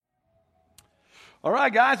All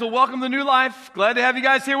right, guys. Well, welcome to New Life. Glad to have you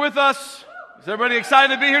guys here with us. Is everybody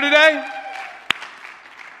excited to be here today?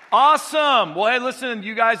 Awesome. Well, hey, listen,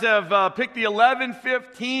 you guys have picked the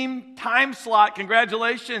 11:15 time slot.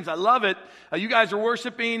 Congratulations. I love it. You guys are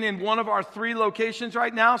worshiping in one of our 3 locations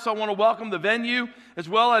right now, so I want to welcome the venue as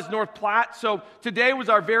well as North Platte. So today was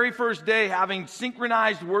our very first day having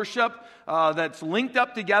synchronized worship that's linked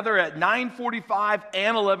up together at 9:45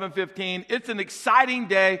 and 11:15. It's an exciting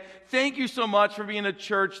day. Thank you so much for being a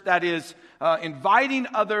church that is inviting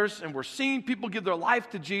others, and we're seeing people give their life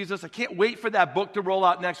to Jesus. I can't wait for that book to roll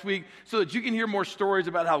out next week so that you can hear more stories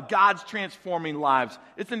about how God's transforming lives.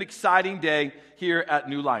 It's an exciting day here at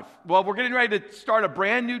New Life. Well, we're getting ready to start a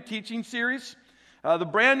brand new teaching series. The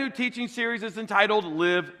brand new teaching series is entitled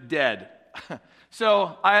Live Dead.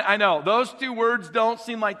 So I know those 2 words don't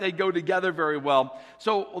seem like they go together very well.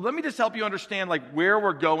 So let me just help you understand where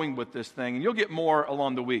we're going with this thing, and you'll get more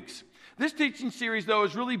along the weeks. This teaching series, though,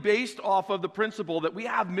 is really based off of the principle that we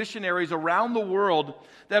have missionaries around the world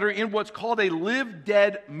that are in what's called a Live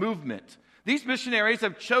Dead movement. These missionaries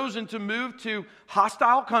have chosen to move to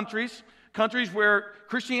hostile countries where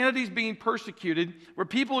Christianity is being persecuted, where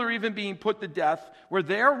people are even being put to death, where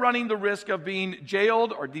they're running the risk of being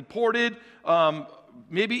jailed or deported,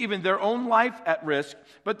 maybe even their own life at risk,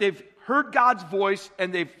 but they've heard God's voice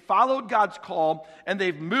and they've followed God's call and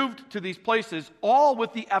they've moved to these places, all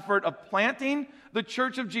with the effort of planting the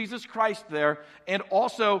Church of Jesus Christ there and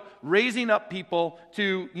also raising up people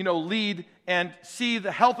to, lead and see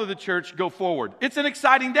the health of the church go forward. It's an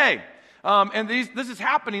exciting day. And this is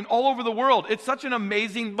happening all over the world. It's such an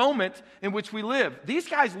amazing moment in which we live. These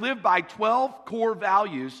guys live by 12 core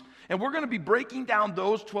values, and we're going to be breaking down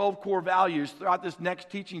those 12 core values throughout this next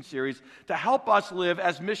teaching series to help us live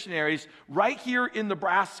as missionaries right here in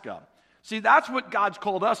Nebraska. See, that's what God's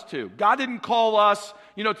called us to. God didn't call us,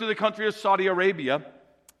 to the country of Saudi Arabia.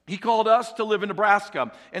 He called us to live in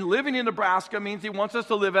Nebraska. And living in Nebraska means He wants us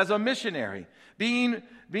to live as a missionary. Living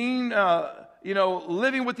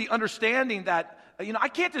with the understanding that, I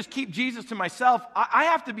can't just keep Jesus to myself. I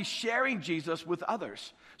have to be sharing Jesus with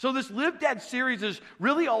others. So this Live Dead series is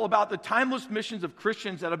really all about the timeless missions of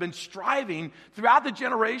Christians that have been striving throughout the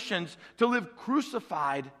generations to live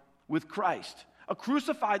crucified with Christ. A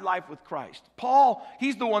crucified life with Christ. Paul,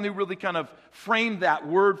 he's the one who really kind of framed that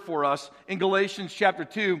word for us in Galatians chapter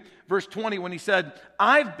 2, verse 20, when he said,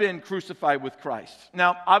 I've been crucified with Christ.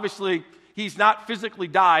 Now, obviously, he's not physically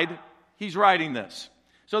died. He's writing this.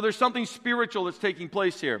 So there's something spiritual that's taking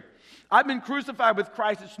place here. I've been crucified with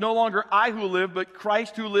Christ. It's no longer I who live, but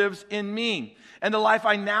Christ who lives in me. And the life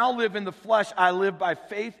I now live in the flesh, I live by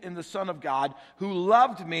faith in the Son of God, who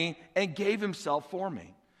loved me and gave Himself for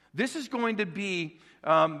me. This is going to be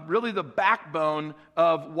really the backbone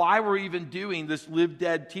of why we're even doing this Live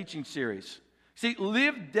Dead teaching series. See,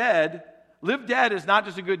 Live Dead is not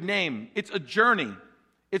just a good name. It's a journey.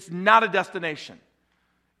 It's not a destination.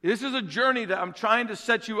 This is a journey that I'm trying to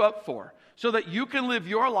set you up for so that you can live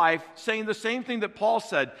your life saying the same thing that Paul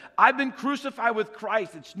said. I've been crucified with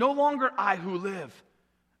Christ. It's no longer I who live.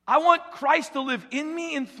 I want Christ to live in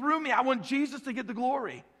me and through me. I want Jesus to get the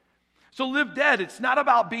glory. So Live Dead, it's not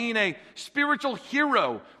about being a spiritual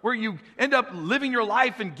hero where you end up living your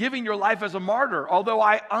life and giving your life as a martyr, although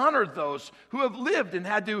I honor those who have lived and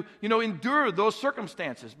had to, endure those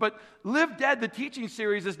circumstances. But Live Dead, the teaching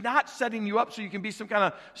series, is not setting you up so you can be some kind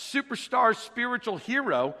of superstar spiritual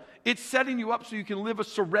hero. It's setting you up so you can live a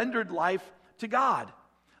surrendered life to God.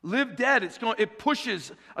 Live Dead, it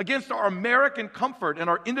pushes against our American comfort and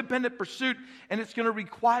our independent pursuit, and it's going to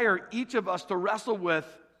require each of us to wrestle with,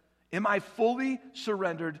 am I fully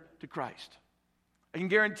surrendered to Christ? I can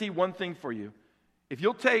guarantee one thing for you. If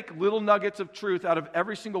you'll take little nuggets of truth out of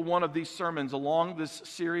every single one of these sermons along this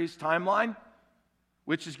series timeline,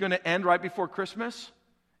 which is going to end right before Christmas,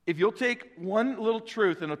 if you'll take one little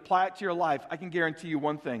truth and apply it to your life, I can guarantee you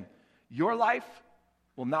one thing. Your life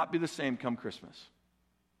will not be the same come Christmas.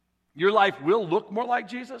 Your life will look more like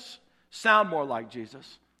Jesus, sound more like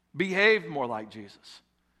Jesus, behave more like Jesus.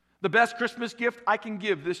 The best Christmas gift I can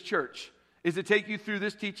give this church is to take you through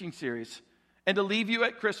this teaching series and to leave you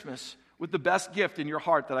at Christmas with the best gift in your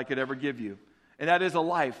heart that I could ever give you. And that is a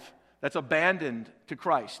life that's abandoned to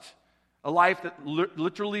Christ. A life that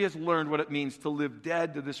literally has learned what it means to live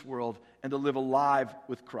dead to this world and to live alive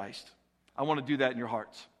with Christ. I want to do that in your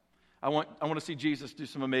hearts. I want to see Jesus do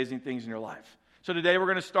some amazing things in your life. So today we're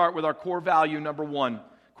going to start with our core value number 1.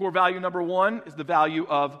 Core value number 1 is the value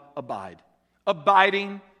of abide.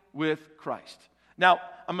 Abiding with Christ. Now,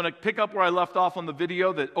 I'm going to pick up where I left off on the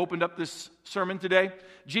video that opened up this sermon today.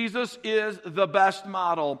 Jesus is the best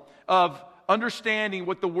model of understanding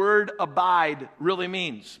what the word abide really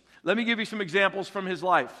means. Let me give you some examples from his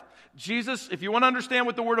life. Jesus, if you want to understand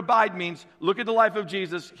what the word abide means, look at the life of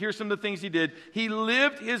Jesus. Here's some of the things he did. He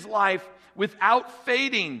lived his life without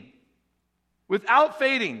fading. Without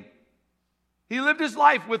fading. He lived his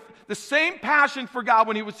life with the same passion for God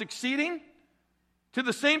when he was succeeding, to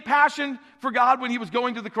the same passion for God when he was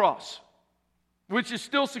going to the cross, which is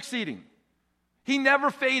still succeeding. He never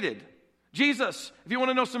faded. Jesus, if you want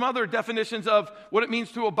to know some other definitions of what it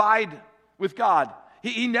means to abide with God,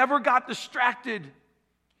 he never got distracted.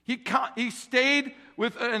 He stayed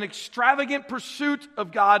with an extravagant pursuit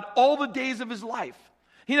of God all the days of his life.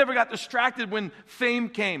 He never got distracted when fame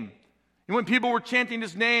came, and when people were chanting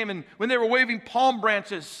his name, and when they were waving palm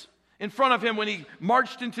branches in front of him when he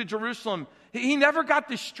marched into Jerusalem. He never got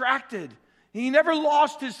distracted. He never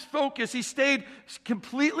lost his focus. He stayed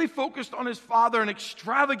completely focused on his Father and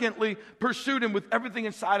extravagantly pursued him with everything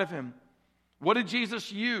inside of him. What did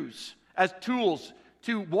Jesus use as tools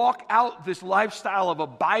to walk out this lifestyle of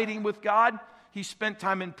abiding with God? He spent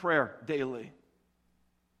time in prayer daily.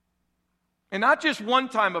 And not just one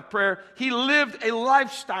time of prayer, he lived a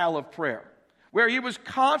lifestyle of prayer where he was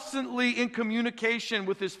constantly in communication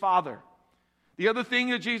with his Father. The other thing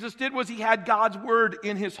that Jesus did was he had God's word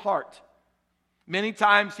in his heart. Many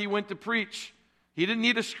times he went to preach. He didn't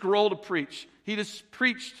need a scroll to preach. He just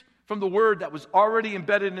preached from the word that was already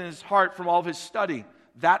embedded in his heart from all of his study.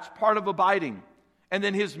 That's part of abiding. And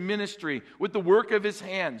then his ministry with the work of his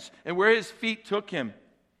hands and where his feet took him.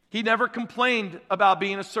 He never complained about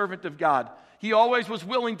being a servant of God. He always was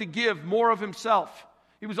willing to give more of himself.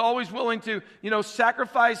 He was always willing to,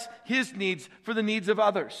 sacrifice his needs for the needs of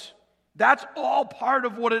others. That's all part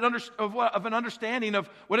of of an understanding of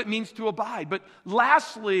what it means to abide. But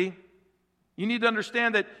lastly, you need to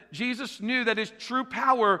understand that Jesus knew that his true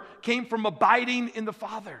power came from abiding in the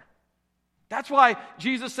Father. That's why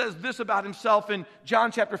Jesus says this about himself in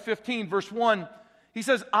John chapter 15, verse 1. He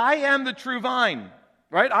says, I am the true vine,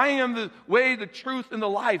 right? I am the way, the truth, and the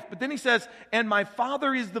life. But then he says, and my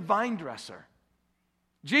Father is the vine dresser.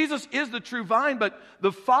 Jesus is the true vine, but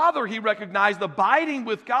the Father, he recognized, abiding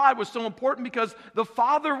with God was so important because the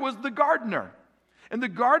Father was the gardener. And the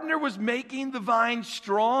gardener was making the vine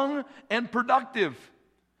strong and productive.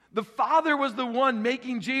 The Father was the one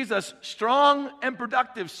making Jesus strong and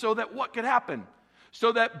productive so that what could happen?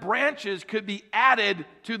 So that branches could be added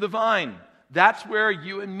to the vine. That's where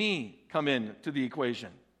you and me come in to the equation.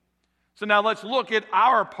 So now let's look at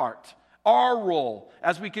our part, our role,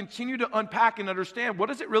 as we continue to unpack and understand what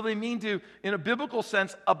does it really mean to, in a biblical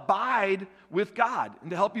sense, abide with God. And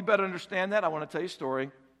to help you better understand that, I want to tell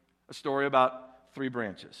you a story about 3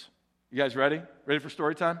 branches. You guys ready? Ready for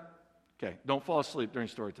story time? Okay, don't fall asleep during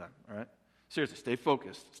story time, all right? Seriously, stay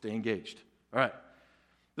focused, stay engaged. All right.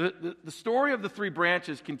 The story of the 3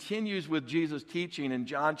 branches continues with Jesus' teaching in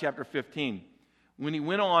John chapter 15, when he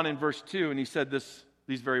went on in verse 2 and he said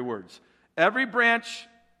these very words. Every branch,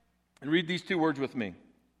 and read these 2 words with me,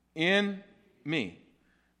 in me.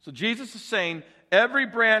 So Jesus is saying, every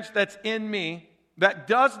branch that's in me that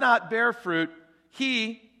does not bear fruit,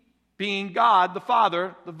 he, being God, the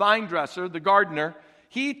Father, the vine dresser, the gardener,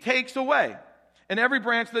 he takes away. And every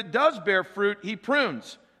branch that does bear fruit, he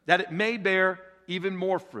prunes, that it may bear even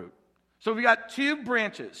more fruit. So we got 2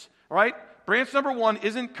 branches, all right? Branch number 1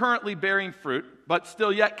 isn't currently bearing fruit, but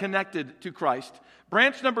still yet connected to Christ.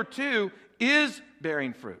 Branch number 2 is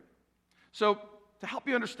bearing fruit. So to help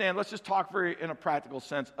you understand, let's just talk in a practical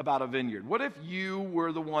sense about a vineyard. What if you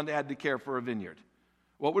were the one that had to care for a vineyard?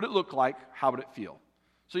 What would it look like? How would it feel?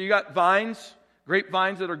 So you got vines,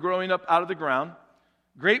 grapevines that are growing up out of the ground.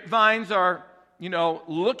 Grapevines are,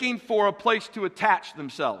 looking for a place to attach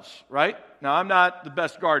themselves, right? Now, I'm not the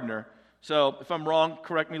best gardener, so if I'm wrong,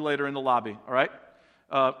 correct me later in the lobby, all right?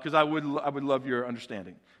 Because I would love your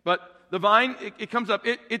understanding. But the vine, it comes up.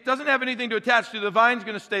 It doesn't have anything to attach to. The vine's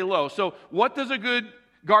going to stay low. So what does a good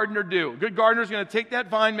gardener do? A good gardener is going to take that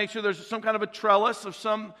vine, make sure there's some kind of a trellis of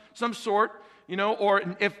some sort, or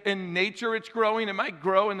if in nature it's growing, it might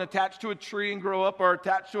grow and attach to a tree and grow up, or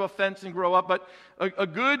attach to a fence and grow up. But a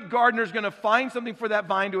good gardener is going to find something for that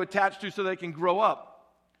vine to attach to so they can grow up.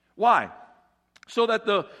 Why? So that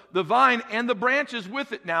the vine and the branches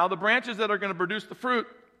with it now, the branches that are going to produce the fruit,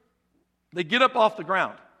 they get up off the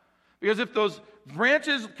ground. Because if those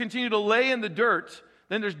branches continue to lay in the dirt,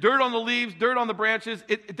 then there's dirt on the leaves, dirt on the branches.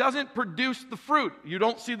 It doesn't produce the fruit. You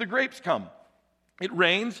don't see the grapes come. It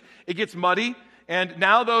rains, it gets muddy, and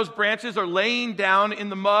now those branches are laying down in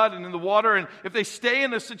the mud and in the water, and if they stay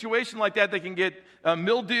in a situation like that, they can get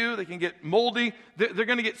mildew, they can get moldy, they're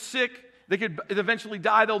going to get sick, They could eventually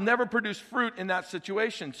die. They'll never produce fruit in that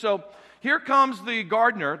situation. So here comes the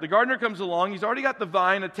gardener. The gardener comes along. He's already got the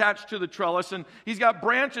vine attached to the trellis, and he's got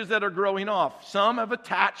branches that are growing off. Some have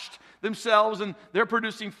attached themselves, and they're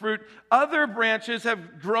producing fruit. Other branches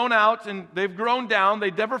have grown out, and they've grown down.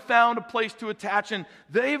 They've never found a place to attach, and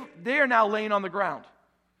they are now laying on the ground.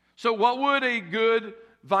 So what would a good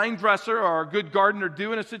vine dresser or a good gardener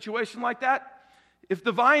do in a situation like that? If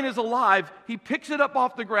the vine is alive, he picks it up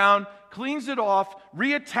off the ground, cleans it off,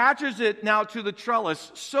 reattaches it now to the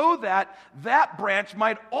trellis so that that branch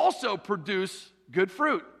might also produce good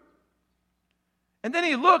fruit. And then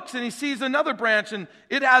he looks and he sees another branch and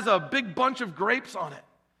it has a big bunch of grapes on it.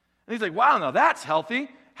 And he's like, wow, now that's healthy.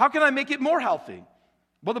 How can I make it more healthy?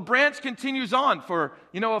 Well, the branch continues on for,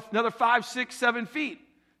 another 5, 6, 7 feet.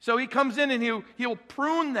 So he comes in and he'll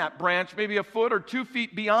prune that branch maybe a foot or 2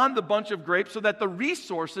 feet beyond the bunch of grapes so that the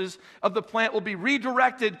resources of the plant will be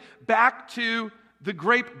redirected back to the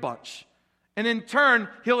grape bunch. And in turn,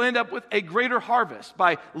 he'll end up with a greater harvest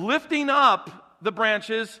by lifting up the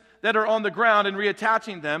branches that are on the ground and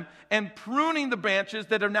reattaching them and pruning the branches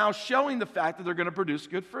that are now showing the fact that they're going to produce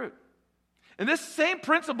good fruit. And this same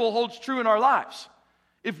principle holds true in our lives.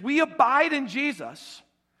 If we abide in Jesus,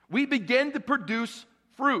 we begin to produce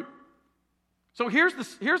fruit. So here's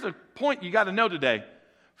a point you got to know today.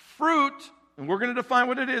 Fruit, and we're going to define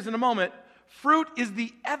what it is in a moment, fruit is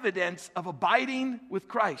the evidence of abiding with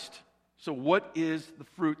Christ. So what is the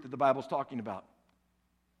fruit that the Bible's talking about?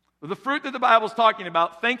 Well, the fruit that the Bible's talking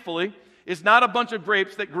about, thankfully, is not a bunch of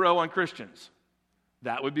grapes that grow on Christians.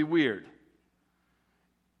 That would be weird.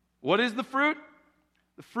 What is the fruit?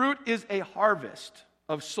 The fruit is a harvest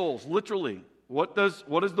of souls, literally. What does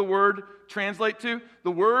the word translate to?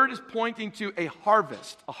 The word is pointing to a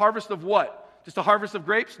harvest. A harvest of what? Just a harvest of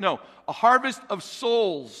grapes? No. A harvest of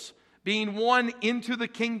souls being won into the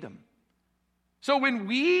kingdom. So when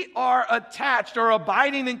we are attached or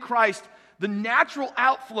abiding in Christ, the natural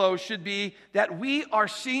outflow should be that we are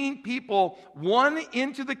seeing people won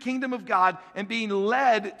into the kingdom of God and being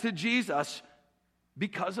led to Jesus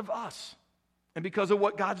because of us. And because of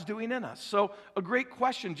what God's doing in us. So a great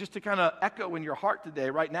question just to kind of echo in your heart today,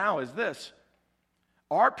 right now, is this.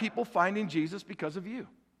 Are people finding Jesus because of you?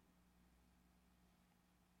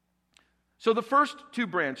 So the first two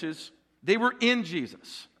branches, they were in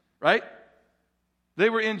Jesus, right? They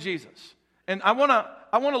were in Jesus. And I want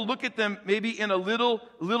to look at them maybe in a little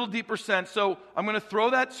deeper sense. So I'm going to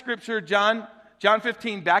throw that scripture, John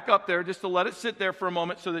 15, back up there just to let it sit there for a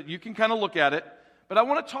moment so that you can kind of look at it. But I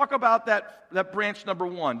want to talk about that branch number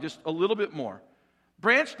one just a little bit more.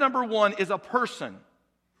 Branch number one is a person.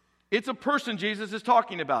 It's a person Jesus is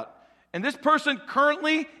talking about. And this person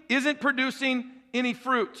currently isn't producing any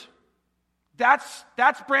fruit. That's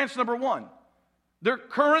branch number one. They're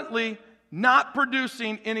currently not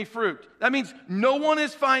producing any fruit. That means no one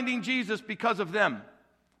is finding Jesus because of them.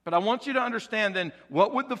 But I want you to understand then,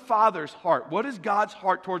 what would the Father's heart, what is God's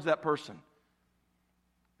heart towards that person?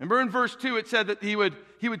 Remember in verse 2 it said that he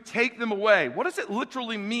would take them away. What does it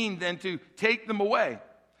literally mean then to take them away?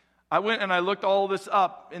 I went and I looked all this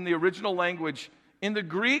up in the original language. In the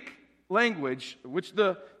Greek language, which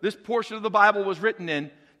this portion of the Bible was written in,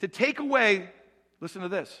 to take away, listen to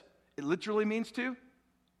this, it literally means to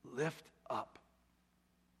lift up.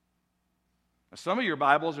 Now, some of your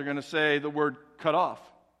Bibles are going to say the word cut off.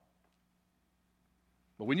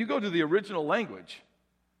 But when you go to the original language,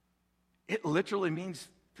 it literally means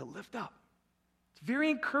to lift up. It's very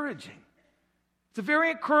encouraging. It's a very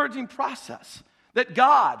encouraging process that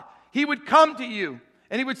God, He would come to you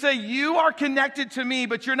and He would say, you are connected to me,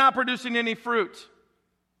 but you're not producing any fruit.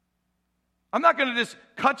 I'm not going to just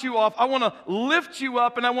cut you off. I want to lift you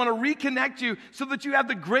up and I want to reconnect you so that you have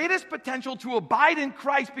the greatest potential to abide in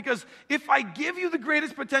Christ, because if I give you the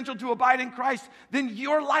greatest potential to abide in Christ, then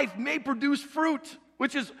your life may produce fruit,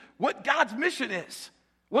 which is what God's mission is.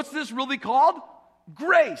 What's this really called?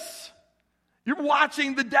 Grace. You're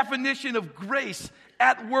watching the definition of grace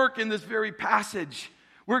at work in this very passage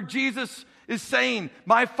where Jesus is saying,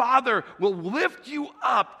 my Father will lift you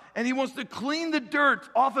up and He wants to clean the dirt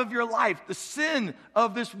off of your life, the sin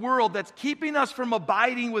of this world that's keeping us from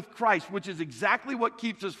abiding with Christ, which is exactly what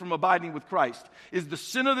keeps us from abiding with Christ, is the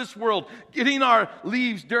sin of this world, getting our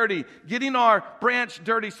leaves dirty, getting our branch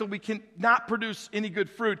dirty so we can not produce any good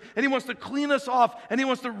fruit. And He wants to clean us off, and He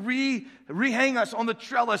wants to rehang us on the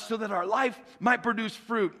trellis so that our life might produce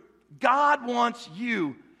fruit. God wants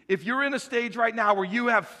you. If you're in a stage right now where you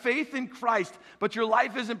have faith in Christ, but your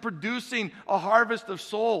life isn't producing a harvest of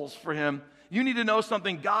souls for Him, you need to know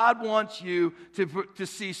something. God wants you to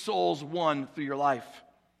see souls won through your life.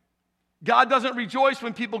 God doesn't rejoice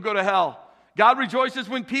when people go to hell. God rejoices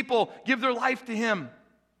when people give their life to him.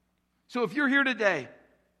 So if you're here today,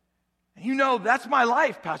 and you know that's my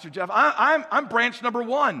life, Pastor Jeff, I'm branch number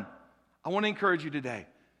 1. I want to encourage you today.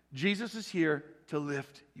 Jesus is here to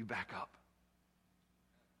lift you back up.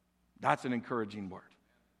 That's an encouraging word.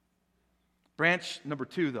 Branch number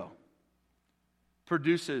 2, though,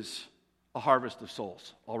 produces a harvest of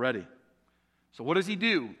souls already. So what does he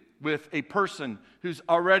do with a person who's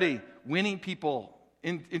already winning people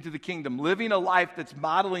into the kingdom, living a life that's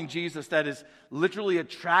modeling Jesus, that is literally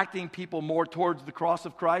attracting people more towards the cross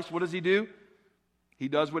of Christ? What does he do? He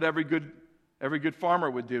does what every good farmer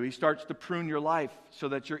would do. He starts to prune your life so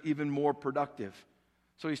that you're even more productive.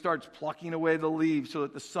 So he starts plucking away the leaves so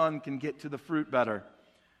that the sun can get to the fruit better,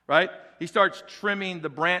 right? He starts trimming the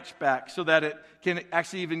branch back so that it can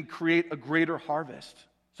actually even create a greater harvest.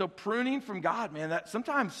 So pruning from God, man, that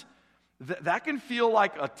sometimes that can feel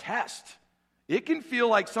like a test. It can feel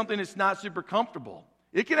like something that's not super comfortable.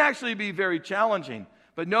 It can actually be very challenging.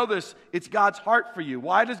 But know this, it's God's heart for you.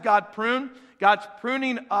 Why does God prune? God's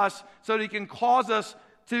pruning us so that he can cause us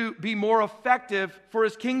to be more effective for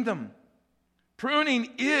his kingdom. Pruning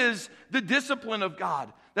is the discipline of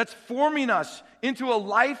God that's forming us into a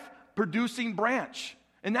life-producing branch.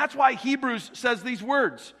 And that's why Hebrews says these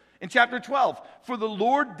words in chapter 12. For the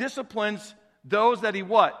Lord disciplines those that he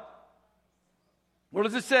what? What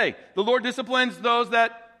does it say? The Lord disciplines those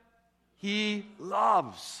that he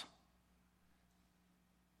loves.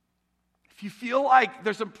 If you feel like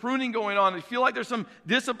there's some pruning going on, if you feel like there's some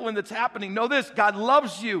discipline that's happening, know this, God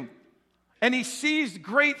loves you. And he sees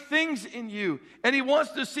great things in you. And he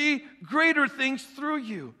wants to see greater things through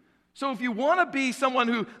you. So if you want to be someone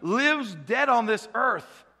who lives dead on this earth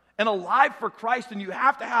and alive for Christ, then you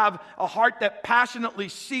have to have a heart that passionately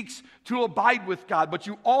seeks to abide with God. But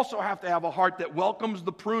you also have to have a heart that welcomes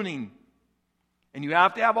the pruning. And you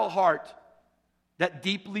have to have a heart that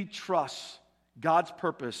deeply trusts God's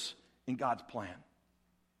purpose and God's plan.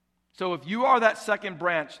 So if you are that second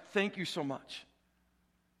branch, thank you so much.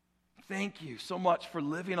 Thank you so much for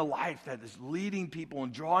living a life that is leading people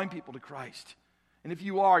and drawing people to Christ. And if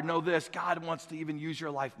you are, know this, God wants to even use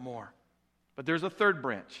your life more. But there's a third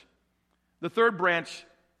branch. The third branch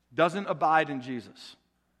doesn't abide in Jesus.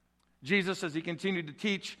 Jesus, as he continued to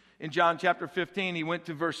teach in John chapter 15, he went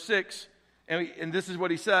to verse 6, and this is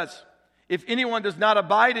what he says. If anyone does not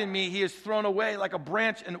abide in me, he is thrown away like a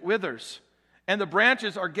branch and it withers. And the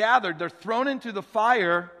branches are gathered, they're thrown into the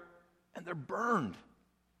fire, and they're burned.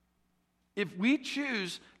 If we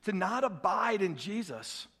choose to not abide in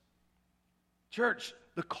Jesus, church,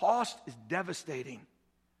 the cost is devastating.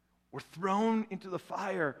 We're thrown into the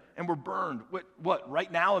fire and we're burned. What, right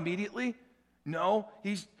now, immediately? No,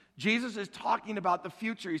 Jesus is talking about the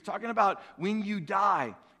future. He's talking about when you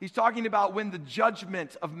die. He's talking about when the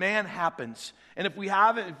judgment of man happens. And if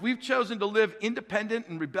we've chosen to live independent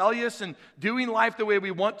and rebellious and doing life the way we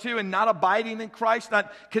want to and not abiding in Christ,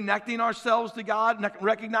 not connecting ourselves to God, not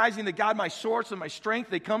recognizing that God, my source and my strength,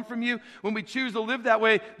 they come from you. When we choose to live that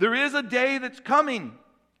way, there is a day that's coming.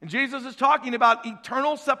 And Jesus is talking about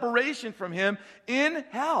eternal separation from him in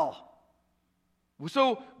hell.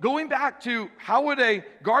 So going back to how would a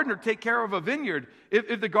gardener take care of a vineyard?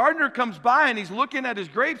 If the gardener comes by and he's looking at his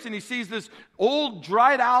grapes and he sees this old,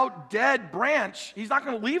 dried out, dead branch, he's not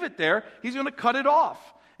going to leave it there. He's going to cut it off.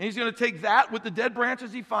 And he's going to take that with the dead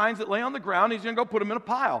branches he finds that lay on the ground, he's going to go put them in a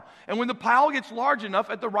pile. And when the pile gets large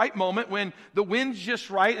enough at the right moment, when the wind's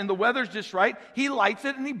just right and the weather's just right, he lights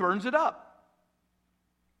it and he burns it up.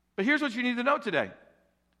 But here's what you need to know today.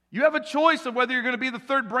 You have a choice of whether you're going to be the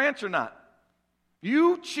third branch or not.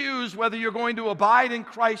 You choose whether you're going to abide in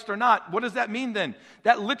Christ or not. What does that mean then?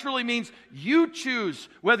 That literally means you choose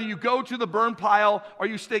whether you go to the burn pile or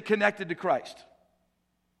you stay connected to Christ.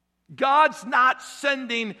 God's not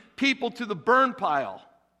sending people to the burn pile.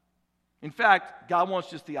 In fact, God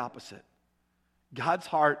wants just the opposite. God's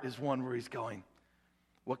heart is one where he's going,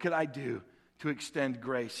 what could I do to extend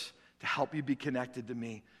grace to help you be connected to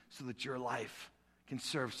me so that your life can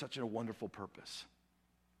serve such a wonderful purpose?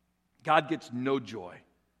 God gets no joy.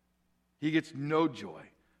 He gets no joy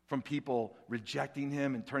from people rejecting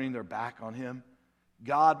him and turning their back on him.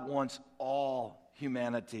 God wants all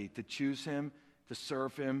humanity to choose him, to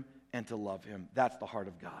serve him, and to love him. That's the heart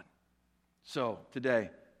of God. So, today,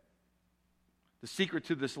 the secret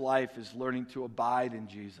to this life is learning to abide in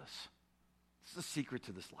Jesus. This is the secret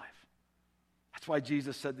to this life. That's why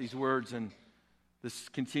Jesus said these words in this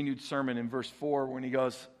continued sermon in verse 4 when he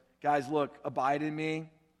goes, guys, look, abide in me,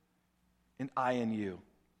 and I in you.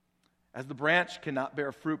 As the branch cannot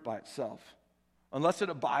bear fruit by itself, unless it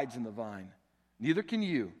abides in the vine, neither can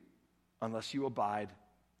you unless you abide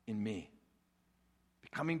in me.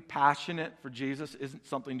 Becoming passionate for Jesus isn't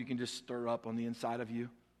something you can just stir up on the inside of you.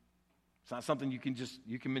 It's not something you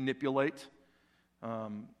can manipulate.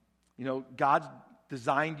 God's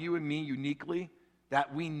designed you and me uniquely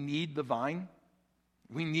that we need the vine.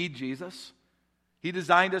 We need Jesus. He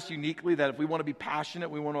designed us uniquely that if we want to be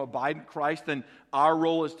passionate, we want to abide in Christ, then our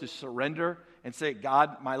role is to surrender and say,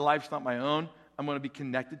 God, my life's not my own. I'm going to be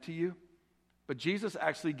connected to you. But Jesus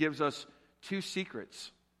actually gives us two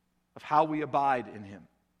secrets of how we abide in him.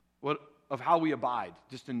 Of how we abide,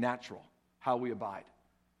 just in natural, how we abide.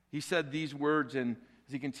 He said these words, and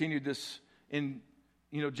as he continued this in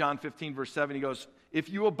John 15, verse 7, he goes, if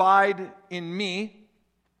you abide in me,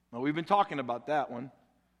 well, we've been talking about that one,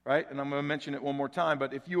 right? And I'm going to mention it one more time,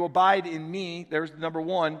 but if you abide in me, there's number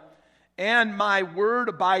one, and my word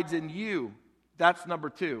abides in you, that's number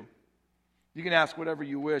two. You can ask whatever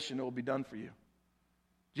you wish and it will be done for you.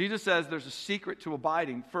 Jesus says there's a secret to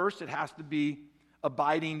abiding. First, it has to be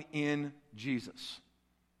abiding in Jesus.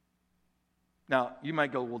 Now, you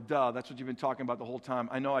might go, well, duh, that's what you've been talking about the whole time.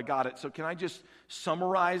 I know, I got it. So can I just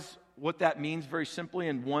summarize what that means very simply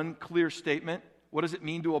in one clear statement? What does it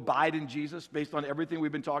mean to abide in Jesus based on everything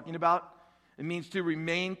we've been talking about? It means to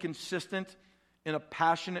remain consistent in a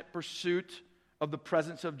passionate pursuit of the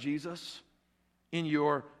presence of Jesus in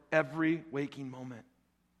your every waking moment.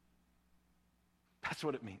 That's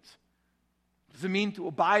what it means. Does it mean to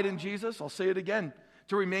abide in Jesus? I'll say it again.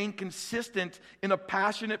 To remain consistent in a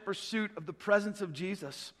passionate pursuit of the presence of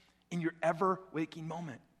Jesus in your ever waking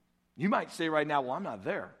moment. You might say right now, well, I'm not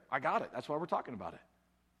there. I got it. That's why we're talking about it.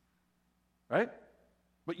 Right?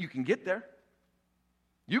 But you can get there.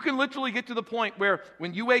 You can literally get to the point where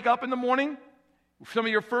when you wake up in the morning, some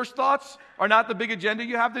of your first thoughts are not the big agenda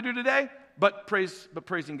you have to do today, but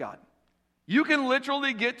praising God. You can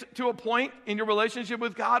literally get to a point in your relationship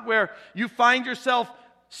with God where you find yourself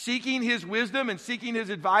seeking his wisdom and seeking his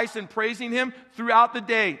advice and praising him throughout the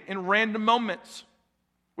day in random moments.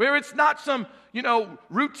 Where it's not some,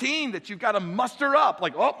 routine that you've got to muster up.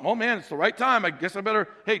 Like, oh man, it's the right time. I guess I better,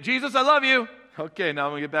 hey, Jesus, I love you. Okay, now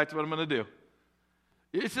I'm going to get back to what I'm going to do.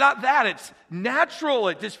 It's not that. It's natural.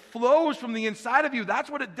 It just flows from the inside of you. That's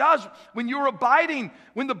what it does when you're abiding.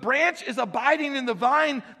 When the branch is abiding in the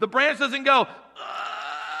vine, the branch doesn't go,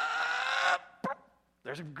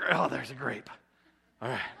 there's a grape. All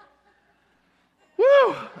right.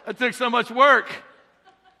 Woo! That took so much work.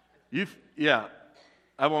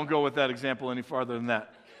 I won't go with that example any farther than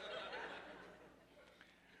that.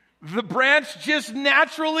 The branch just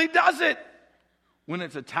naturally does it when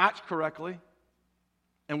it's attached correctly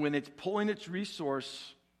and when it's pulling its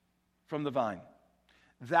resource from the vine.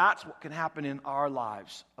 That's what can happen in our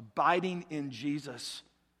lives. Abiding in Jesus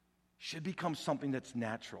should become something that's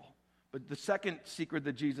natural. But the second secret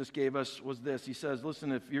that Jesus gave us was this. He says,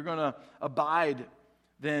 listen, if you're going to abide,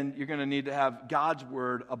 then you're going to need to have God's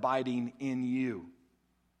word abiding in you.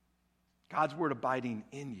 God's word abiding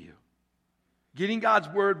in you. Getting God's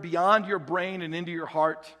word beyond your brain and into your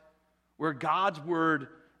heart, where God's word,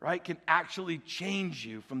 right, can actually change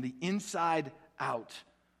you from the inside out.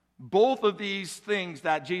 Both of these things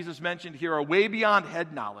that Jesus mentioned here are way beyond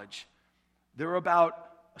head knowledge. They're about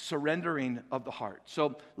surrendering of the heart.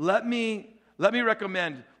 So let me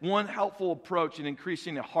recommend one helpful approach in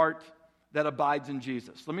increasing a heart that abides in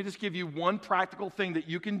Jesus. Let me just give you one practical thing that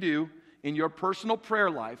you can do in your personal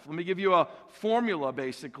prayer life. Let me give you a formula,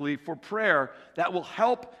 basically, for prayer that will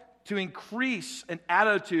help to increase an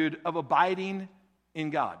attitude of abiding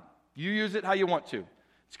in God. You use it how you want to.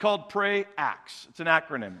 It's called Pray Acts. It's an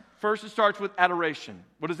acronym. First, it starts with adoration.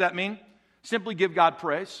 What does that mean? Simply give God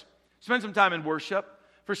praise. Spend some time in worship.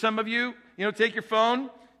 For some of you, take your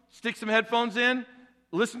phone, stick some headphones in,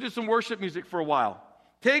 listen to some worship music for a while.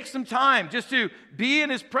 Take some time just to be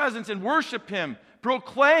in his presence and worship him.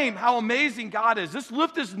 Proclaim how amazing God is. Just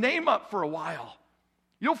lift his name up for a while.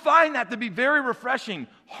 You'll find that to be very refreshing.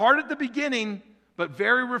 Hard at the beginning, but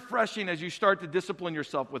very refreshing as you start to discipline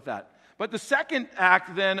yourself with that. But the second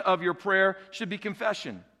act then of your prayer should be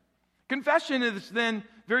confession. Confession is then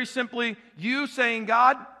very simply you saying,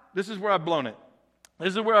 God, this is where I've blown it.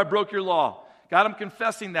 This is where I broke your law. God, I'm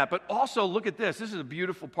confessing that. But also, look at this. This is a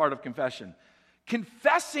beautiful part of confession.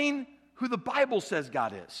 Confessing who the Bible says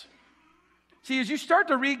God is. See, as you start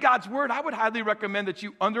to read God's word, I would highly recommend that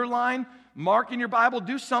you underline, mark in your Bible,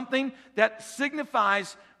 do something that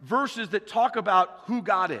signifies verses that talk about who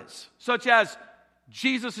God is. Such as,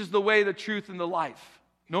 Jesus is the way, the truth, and the life.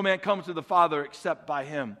 No man comes to the Father except by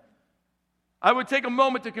him. I would take a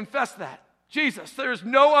moment to confess that. Jesus, there is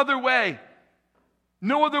no other way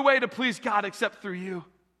to please God except through you.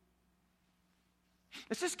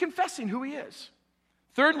 It's just confessing who he is.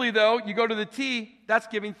 Thirdly, though, you go to the T, that's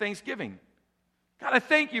giving thanksgiving. God, I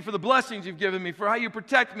thank you for the blessings you've given me, for how you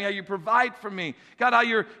protect me, how you provide for me. God,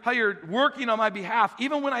 how you're working on my behalf,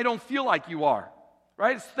 even when I don't feel like you are.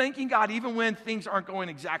 Right? It's thanking God even when things aren't going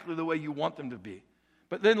exactly the way you want them to be.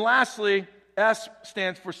 But then lastly, S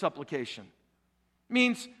stands for supplication. It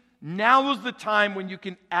means now is the time when you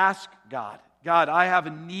can ask God, God, I have a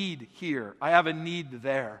need here. I have a need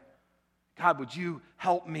there. God, would you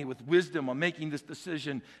help me with wisdom on making this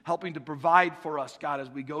decision, helping to provide for us, God, as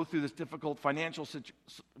we go through this difficult financial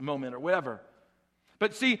moment or whatever.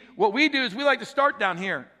 But see, what we do is we like to start down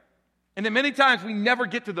here. And then many times we never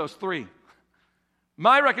get to those three.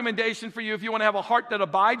 My recommendation for you, if you want to have a heart that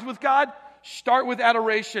abides with God, start with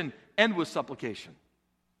adoration, end with supplication.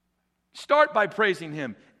 Start by praising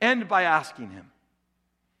him, end by asking him.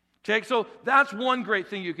 Okay, so that's one great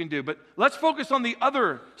thing you can do. But let's focus on the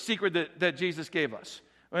other secret that Jesus gave us.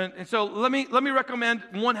 And so let me recommend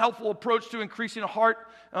one helpful approach to increasing a heart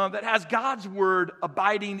that has God's word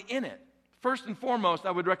abiding in it. First and foremost,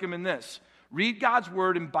 I would recommend this. Read God's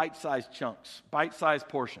word in bite-sized chunks, bite-sized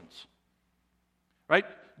portions. Right?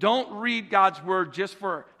 Don't read God's word just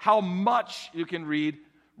for how much you can read.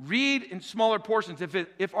 Read in smaller portions.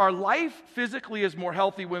 If our life physically is more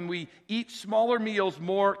healthy when we eat smaller meals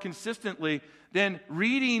more consistently, then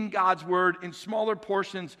reading God's word in smaller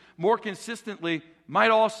portions more consistently might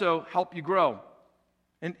also help you grow.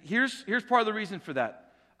 And here's part of the reason for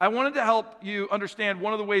that. I wanted to help you understand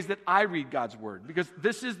one of the ways that I read God's word, because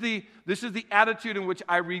this is the attitude in which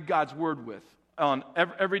I read God's word with on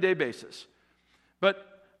everyday basis. But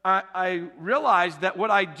I realized that what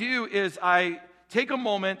I do is I take a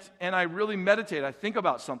moment and I really meditate. I think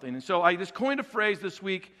about something. And so I just coined a phrase this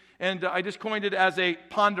week, and I just coined it as a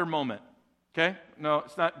ponder moment. Okay? No,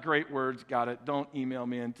 it's not great words. Got it. Don't email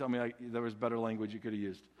me and tell me there was better language you could have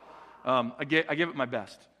used. I give it my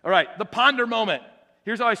best. All right, the ponder moment.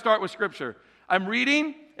 Here's how I start with Scripture. I'm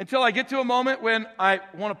reading until I get to a moment when I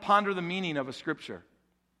want to ponder the meaning of a Scripture.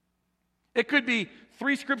 It could be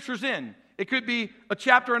 3 Scriptures in. It could be a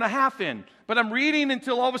chapter and a half in. But I'm reading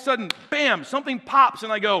until all of a sudden, bam, something pops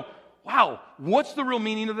and I go, wow, what's the real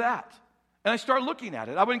meaning of that? And I start looking at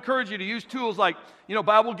it. I would encourage you to use tools like,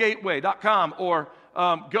 BibleGateway.com or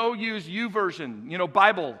go use YouVersion,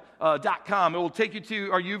 Bible.com. It will take you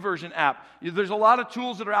to our YouVersion app. There's a lot of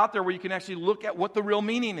tools that are out there where you can actually look at what the real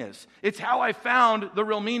meaning is. It's how I found the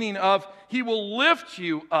real meaning of he will lift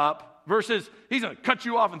you up versus he's going to cut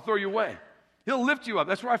you off and throw you away. He'll lift you up.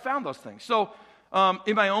 That's where I found those things. So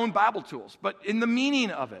in my own Bible tools, but in the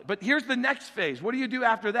meaning of it. But here's the next phase. What do you do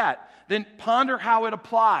after that? Then ponder how it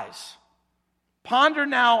applies. Ponder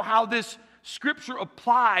now how this Scripture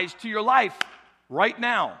applies to your life right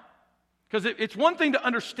now. Because it's one thing to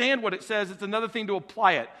understand what it says. It's another thing to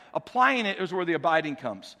apply it. Applying it is where the abiding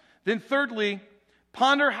comes. Then thirdly,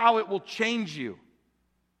 ponder how it will change you.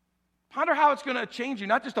 Ponder how it's going to change you.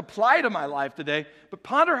 Not just apply to my life today, but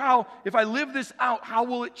ponder how, if I live this out, how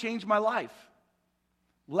will it change my life?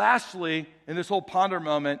 Lastly, in this whole ponder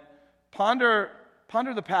moment, ponder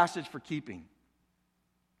the passage for keeping.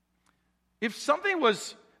 If something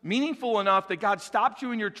was meaningful enough that God stopped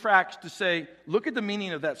you in your tracks to say, look at the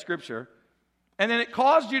meaning of that Scripture, and then it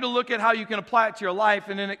caused you to look at how you can apply it to your life,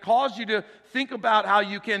 and then it caused you to think about how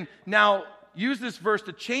you can now use this verse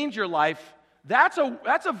to change your life, that's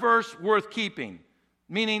a verse worth keeping,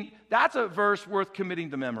 meaning that's a verse worth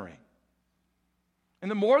committing to memory. And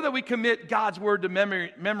the more that we commit God's word to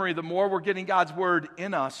memory, the more we're getting God's word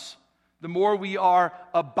in us, the more we are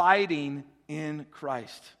abiding in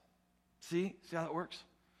Christ. See how that works?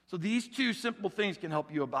 So these 2 simple things can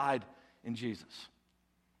help you abide in Jesus.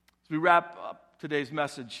 As we wrap up today's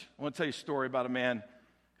message, I want to tell you a story about a man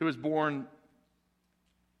who was born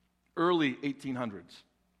early 1800s.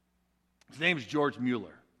 His name is George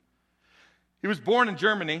Mueller. He was born in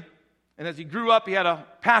Germany, and as he grew up, he had a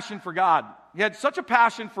passion for God. He had such a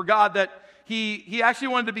passion for God that he actually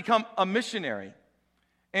wanted to become a missionary.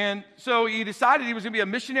 And so he decided he was going to be a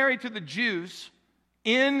missionary to the Jews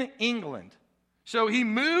in England. So he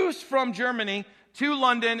moves from Germany to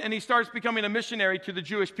London, and he starts becoming a missionary to the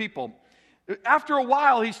Jewish people. After a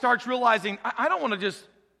while, he starts realizing, I don't want to just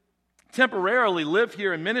temporarily live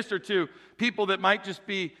here and minister to people that might just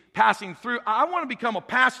be passing through. I want to become a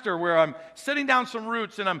pastor where I'm setting down some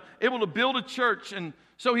roots and I'm able to build a church. And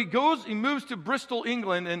so he moves to Bristol,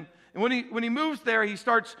 England, and when he moves there, he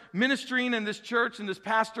starts ministering in this church and this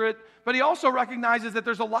pastorate, but he also recognizes that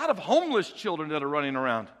there's a lot of homeless children that are running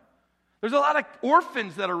around. There's a lot of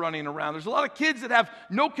orphans that are running around. There's a lot of kids that have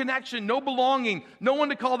no connection, no belonging, no one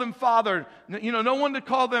to call them father, no one to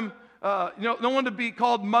call them no one to be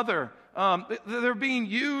called mother. They're being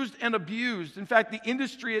used and abused. In fact, the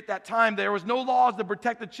industry at that time, there was no laws to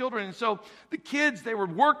protect the children. And so the kids, they were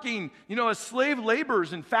working, as slave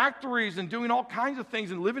laborers in factories and doing all kinds of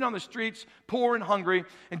things and living on the streets, poor and hungry.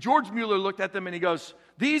 And George Mueller looked at them and he goes,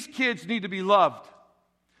 these kids need to be loved.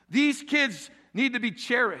 These kids need to be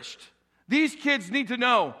cherished. These kids need to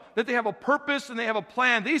know that they have a purpose and they have a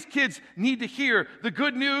plan. These kids need to hear the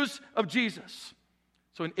good news of Jesus.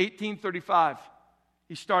 So in 1835,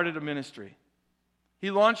 he started a ministry.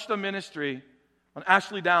 He launched a ministry on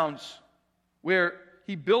Ashley Downs where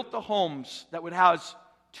he built the homes that would house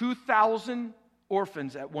 2,000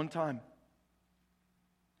 orphans at one time.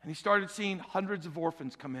 And he started seeing hundreds of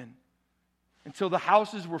orphans come in until the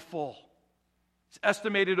houses were full. It's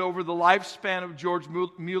estimated over the lifespan of George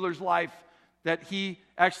Mueller's life that he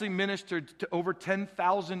actually ministered to over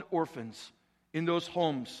 10,000 orphans in those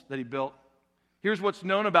homes that he built. Here's what's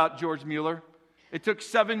known about George Mueller. It took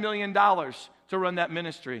 $7 million to run that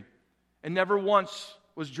ministry. And never once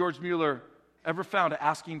was George Mueller ever found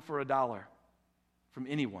asking for $1 from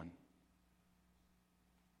anyone.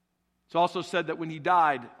 It's also said that when he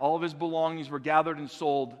died, all of his belongings were gathered and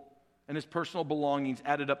sold, and his personal belongings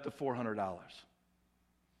added up to $400.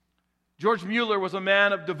 George Mueller was a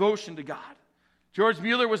man of devotion to God. George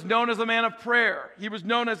Mueller was known as a man of prayer. He was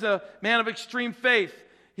known as a man of extreme faith.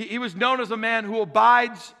 He was known as a man who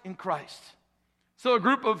abides in Christ. So a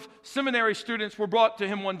group of seminary students were brought to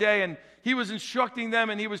him one day, and he was instructing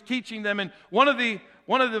them and he was teaching them. And one of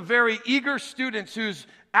the very eager students who's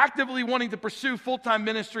actively wanting to pursue full-time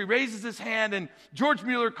ministry raises his hand, and George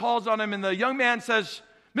Mueller calls on him, and the young man says,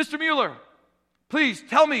 Mr. Mueller, please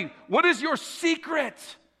tell me, what is your secret?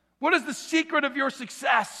 What is the secret of your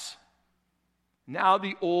success? Now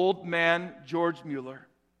the old man, George Mueller,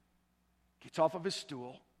 gets off of his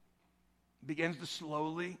stool, begins to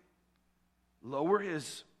slowly lower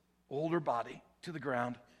his older body to the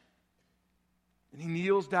ground, and he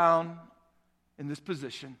kneels down in this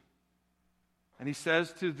position, and he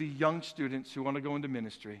says to the young students who want to go into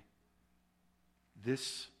ministry,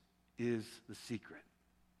 this is the secret.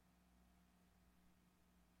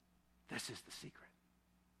 This is the secret.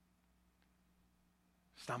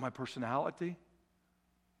 It's not my personality.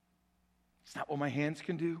 It's not what my hands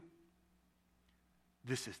can do.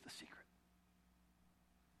 This is the secret.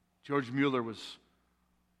 George Mueller was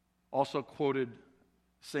also quoted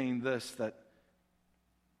saying this, that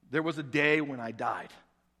there was a day when I died.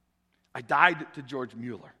 I died to George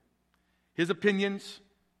Mueller. His opinions,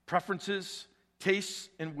 preferences, tastes,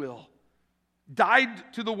 and will. Died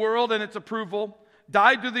to the world and its approval.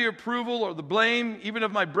 Died to the approval or the blame, even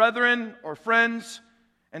of my brethren or friends.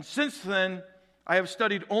 And since then, I have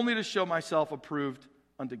studied only to show myself approved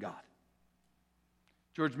unto God.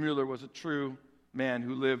 George Mueller was a true man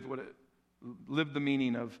who lived the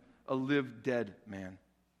meaning of a lived dead man.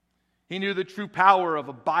 He knew the true power of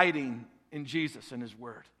abiding in Jesus and His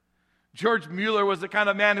Word. George Mueller was the kind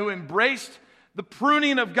of man who embraced the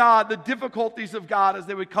pruning of God, the difficulties of God as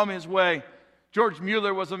they would come his way. George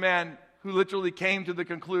Mueller was a man who literally came to the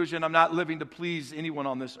conclusion, I'm not living to please anyone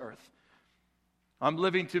on this earth. I'm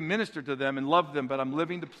living to minister to them and love them, but I'm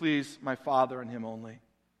living to please my Father and Him only.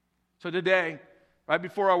 So today, right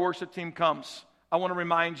before our worship team comes, I want to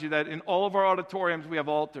remind you that in all of our auditoriums we have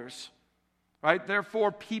altars. Right?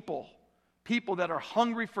 Therefore, people that are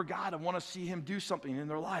hungry for God and want to see Him do something in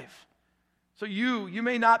their life. So you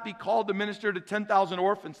may not be called to minister to 10,000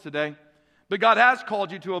 orphans today, but God has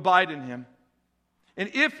called you to abide in Him.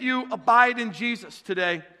 And if you abide in Jesus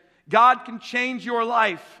today, God can change your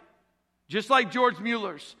life, just like George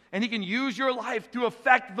Mueller's, and He can use your life to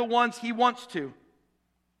affect the ones He wants to.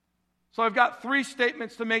 So I've got 3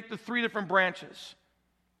 statements to make to 3 different branches.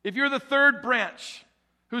 If you're the third branch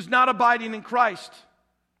who's not abiding in Christ,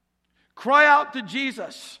 cry out to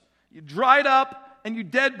Jesus, you dried up and you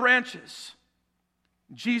dead branches.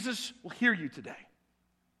 Jesus will hear you today.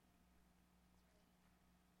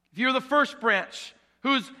 If you're the first branch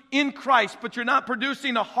who's in Christ, but you're not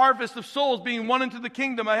producing a harvest of souls being won into the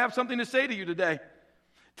kingdom, I have something to say to you today.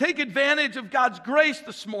 Take advantage of God's grace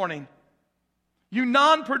this morning, you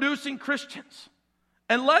non-producing Christians,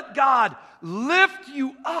 and let God lift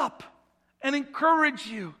you up and encourage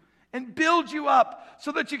you and build you up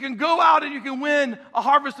so that you can go out and you can win a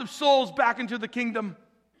harvest of souls back into the kingdom.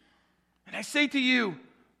 And I say to you,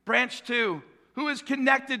 branch 2, who is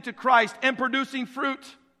connected to Christ and producing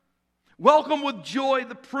fruit, welcome with joy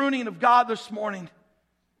the pruning of God this morning.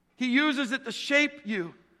 He uses it to shape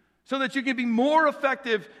you so that you can be more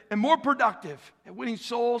effective and more productive at winning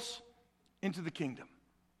souls into the kingdom.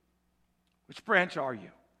 Which branch are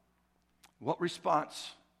you? What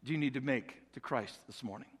response do you need to make to Christ this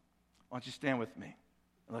morning? Why don't you stand with me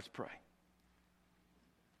and let's pray.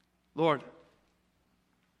 Lord,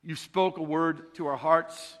 you spoke a word to our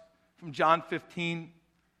hearts from John 15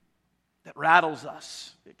 that rattles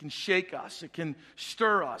us. It can shake us. It can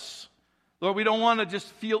stir us. Lord, we don't want to just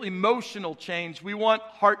feel emotional change. We want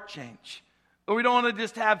heart change. Lord, we don't want to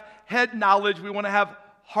just have head knowledge. We want to have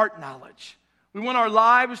heart knowledge. We want our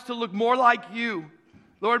lives to look more like you,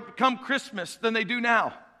 Lord, come Christmas than they do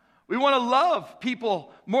now. We want to love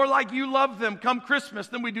people more like you love them come Christmas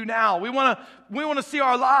than we do now. We want to see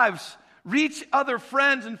our lives reach other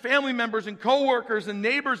friends and family members and coworkers and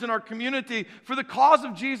neighbors in our community for the cause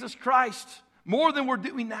of Jesus Christ more than we're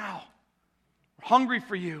doing now. We're hungry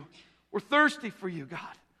for you. We're thirsty for you, God.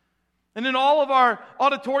 And in all of our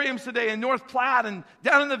auditoriums today, in North Platte and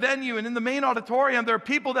down in the venue and in the main auditorium, there are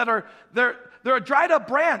people that are, they're a dried up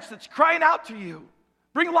branch that's crying out to you.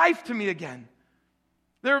 Bring life to me again.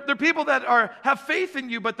 There are people that have faith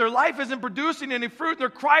in you, but their life isn't producing any fruit. They're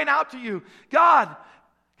crying out to you. God,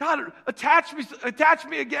 attach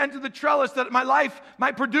me again to the trellis that my life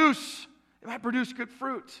might produce. It might produce good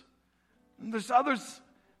fruit. And there's others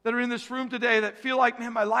that are in this room today that feel like,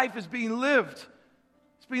 man, my life is being lived.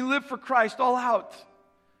 It's being lived for Christ all out.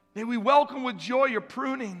 May we welcome with joy your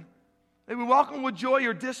pruning. May we welcome with joy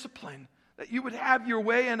your discipline. That you would have your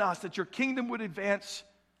way in us, that your kingdom would advance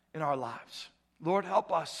in our lives. Lord,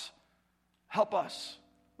 help us. Help us,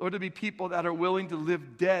 Lord, to be people that are willing to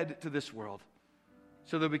live dead to this world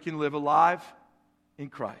so that we can live alive in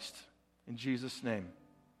Christ. In Jesus' name,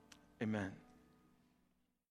 amen.